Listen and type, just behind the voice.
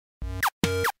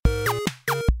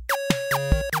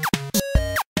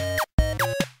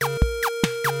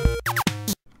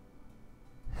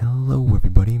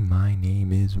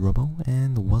Robo,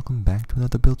 and welcome back to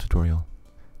another build tutorial.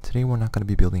 Today we're not going to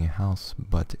be building a house,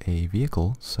 but a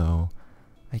vehicle, so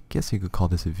I guess you could call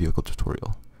this a vehicle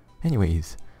tutorial.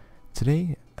 Anyways,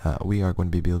 today we are going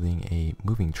to be building a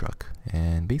moving truck,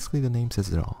 and basically the name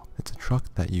says it all. It's a truck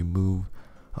that you move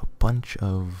a bunch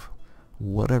of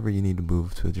whatever you need to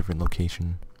move to a different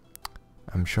location.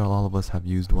 I'm sure all of us have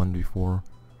used one before,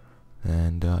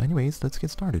 and anyways, let's get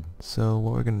started. So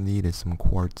what we're going to need is some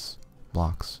quartz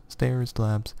blocks, stairs,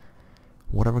 slabs,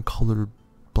 whatever colored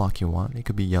block you want. It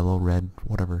could be yellow, red,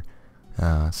 whatever.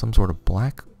 Some sort of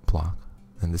black block,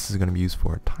 and this is going to be used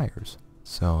for tires.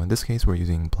 So in this case we're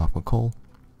using block of coal,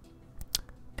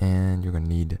 and you're going to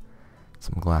need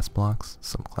some glass blocks,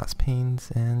 some glass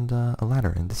panes, and a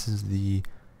ladder. And this is the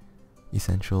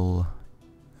essential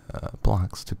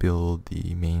blocks to build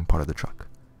the main part of the truck.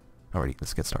 Alrighty,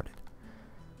 let's get started.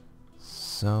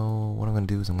 So what I'm going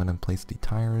to do is I'm going to place the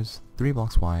tires 3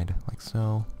 blocks wide, like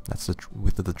so. That's the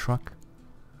width of the truck,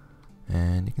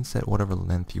 and you can set whatever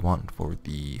length you want for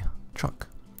the truck.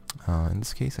 In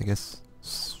this case, I guess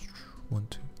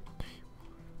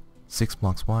 6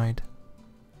 blocks wide,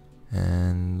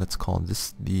 and let's call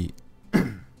this the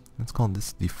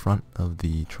the front of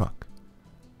the truck.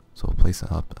 So we'll place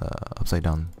a upside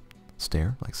down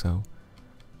stair, like so.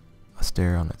 A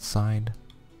stair on its side,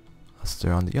 a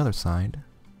stair on the other side,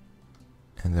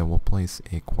 and then we'll place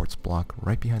a quartz block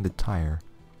right behind the tire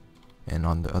and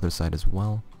on the other side as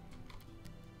well.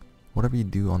 Whatever you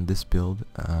do on this build,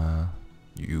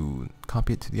 you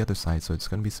copy it to the other side, so it's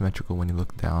going to be symmetrical when you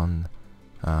look down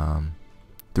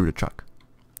through the truck.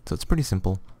 So it's pretty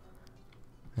simple,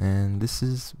 and this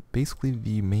is basically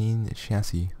the main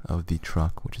chassis of the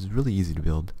truck, which is really easy to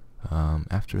build.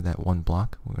 After that one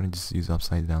block, we're going to just use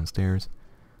upside down stairs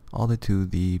all the way to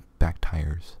the back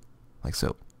tires, like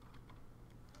so.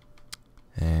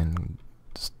 And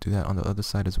just do that on the other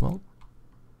side as well.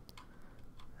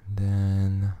 And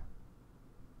then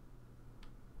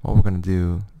what we're going to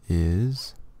do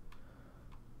is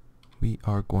we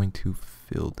are going to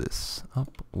fill this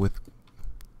up with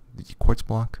the quartz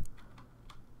block,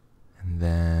 and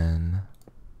then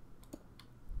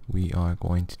we are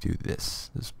going to do this.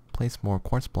 Just place more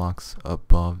quartz blocks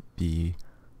above the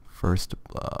first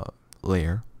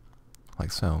layer,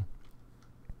 like so,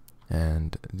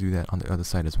 and do that on the other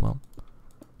side as well.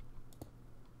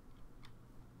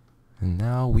 And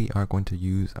now we are going to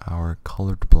use our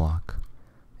colored block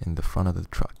in the front of the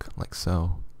truck, like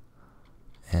so,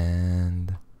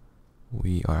 and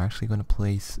we are actually going to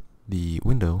place the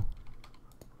window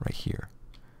right here.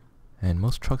 And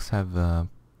most trucks have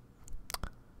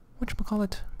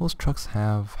whatchamacallit? Most trucks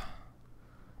have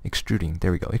extruding,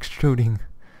 there we go, extruding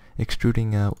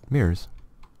mirrors.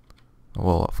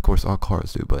 Well, of course all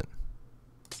cars do, but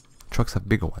trucks have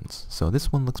bigger ones. So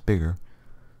this one looks bigger,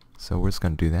 so we're just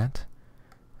going to do that.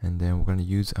 And then we're going to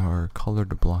use our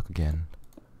colored block again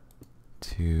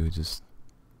to just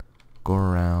go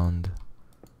around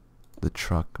the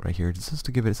truck right here, just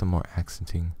to give it some more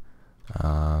accenting.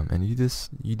 And you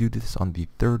do this on the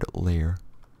 3rd layer,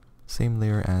 same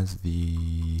layer as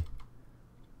the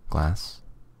glass,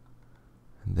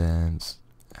 and then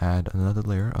add another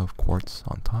layer of quartz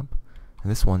on top.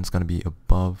 And this one's going to be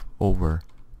above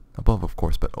of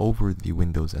course, but over the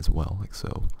windows as well, like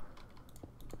so.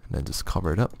 And then just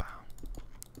cover it up.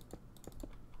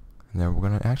 And then we're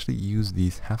going to actually use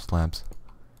these half slabs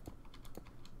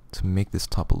to make this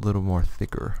top a little more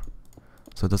thicker,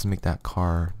 so it doesn't make that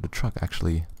the truck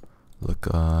actually look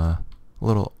a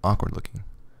little awkward looking.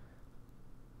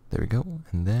 There we go.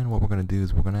 And then what we're going to do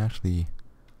is we're going to actually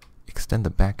extend the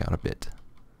back out a bit.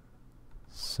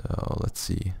 So let's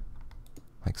see,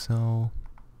 like so,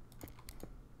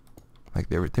 like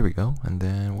there we go. And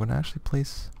then we're going to actually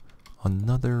place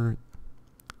another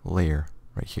layer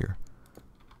right here.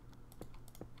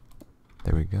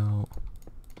 There we go.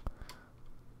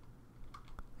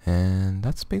 And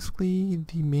that's basically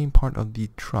the main part of the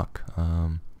truck.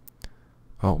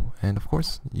 Oh, and of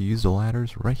course you use the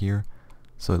ladders right here,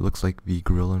 so it looks like the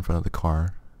grill in front of the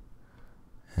car.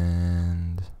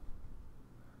 And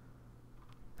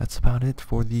that's about it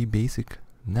for the basic.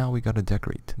 Now we gotta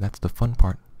decorate. That's the fun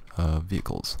part of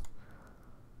vehicles.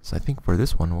 So I think for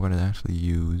this one we're gonna actually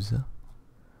use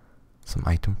some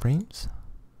item frames.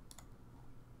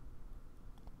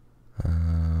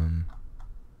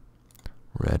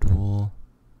 Red wool,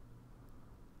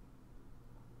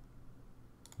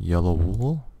 yellow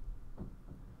wool,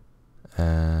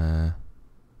 a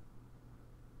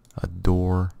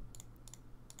door,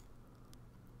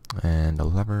 and a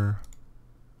lever,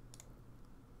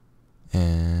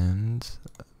 and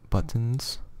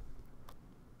buttons,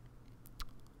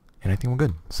 and And I think we're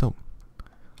good. So,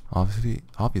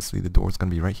 obviously the door's gonna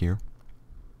be right here.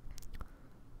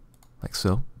 Like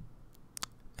so.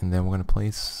 And then we're gonna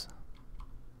place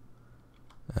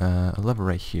a lever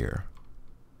right here.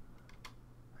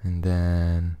 And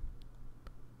then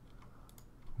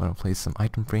I'm gonna place some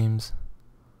item frames.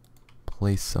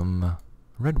 Place some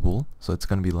red wool, so it's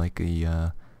gonna be like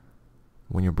a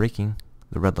when you're braking,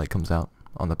 the red light comes out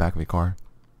on the back of your car.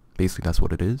 Basically, that's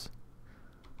what it is.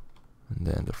 And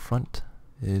then the front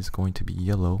is going to be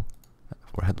yellow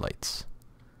for headlights.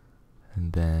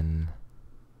 And then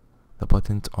the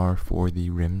buttons are for the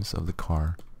rims of the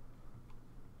car.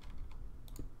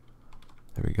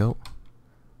 There we go.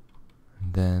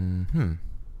 And then,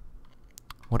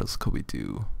 what else could we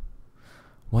do?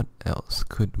 What else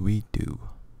could we do?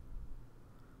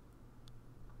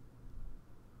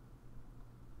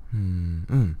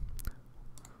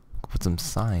 Put some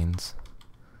signs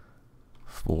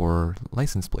for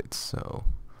license plates. So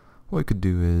what we could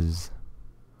do is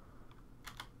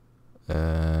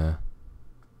I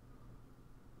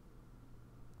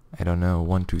don't know,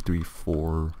 1 2 3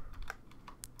 4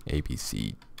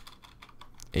 ABC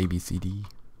ABCD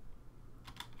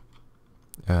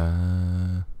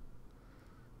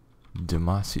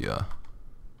Demacia.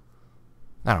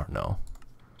 I don't know.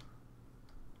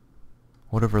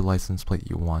 Whatever license plate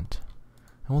you want.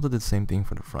 And we'll do the same thing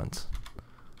for the front.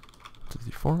 2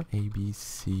 3 4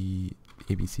 ABCD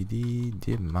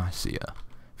Demacia.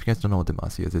 If you guys don't know what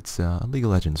Demacia is, it's a League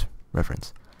of Legends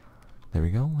reference. There we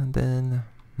go. And then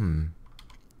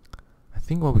I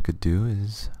think what we could do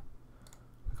is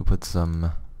we could put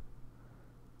some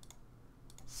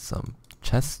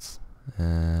chests,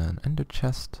 an ender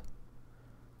chest,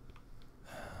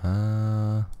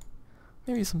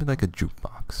 maybe something like a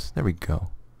jukebox. There we go.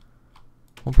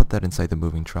 We'll put that inside the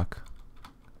moving truck.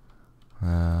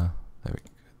 There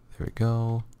we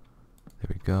go. There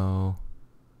we go.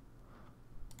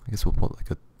 I guess we'll put like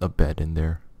a bed in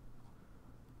there.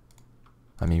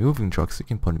 I mean, moving trucks, you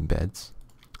can put in beds.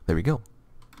 There we go.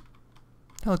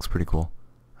 That looks pretty cool.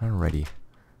 Alrighty.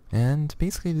 And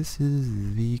basically this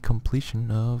is the completion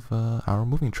of our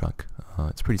moving truck.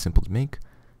 It's pretty simple to make.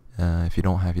 If you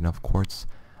don't have enough quartz,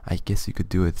 I guess you could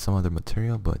do it with some other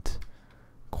material, but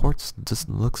quartz just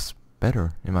looks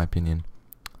better in my opinion.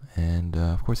 And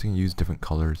of course you can use different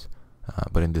colors,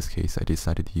 but in this case I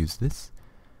decided to use this.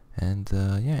 And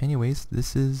yeah, anyways,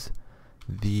 this is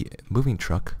the moving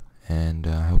truck. And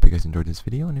I hope you guys enjoyed this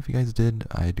video, and if you guys did,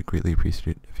 I'd greatly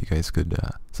appreciate it if you guys could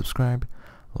subscribe,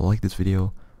 like this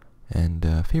video, and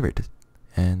favorite it.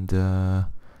 And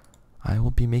I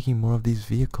will be making more of these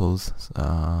vehicles,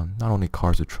 not only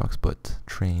cars or trucks, but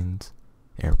trains,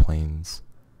 airplanes,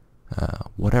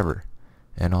 whatever.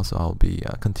 And also I'll be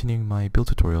continuing my build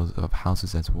tutorials of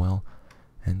houses as well.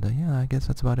 And yeah, I guess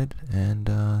that's about it. And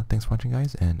thanks for watching,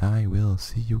 guys, and I will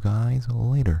see you guys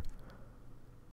later.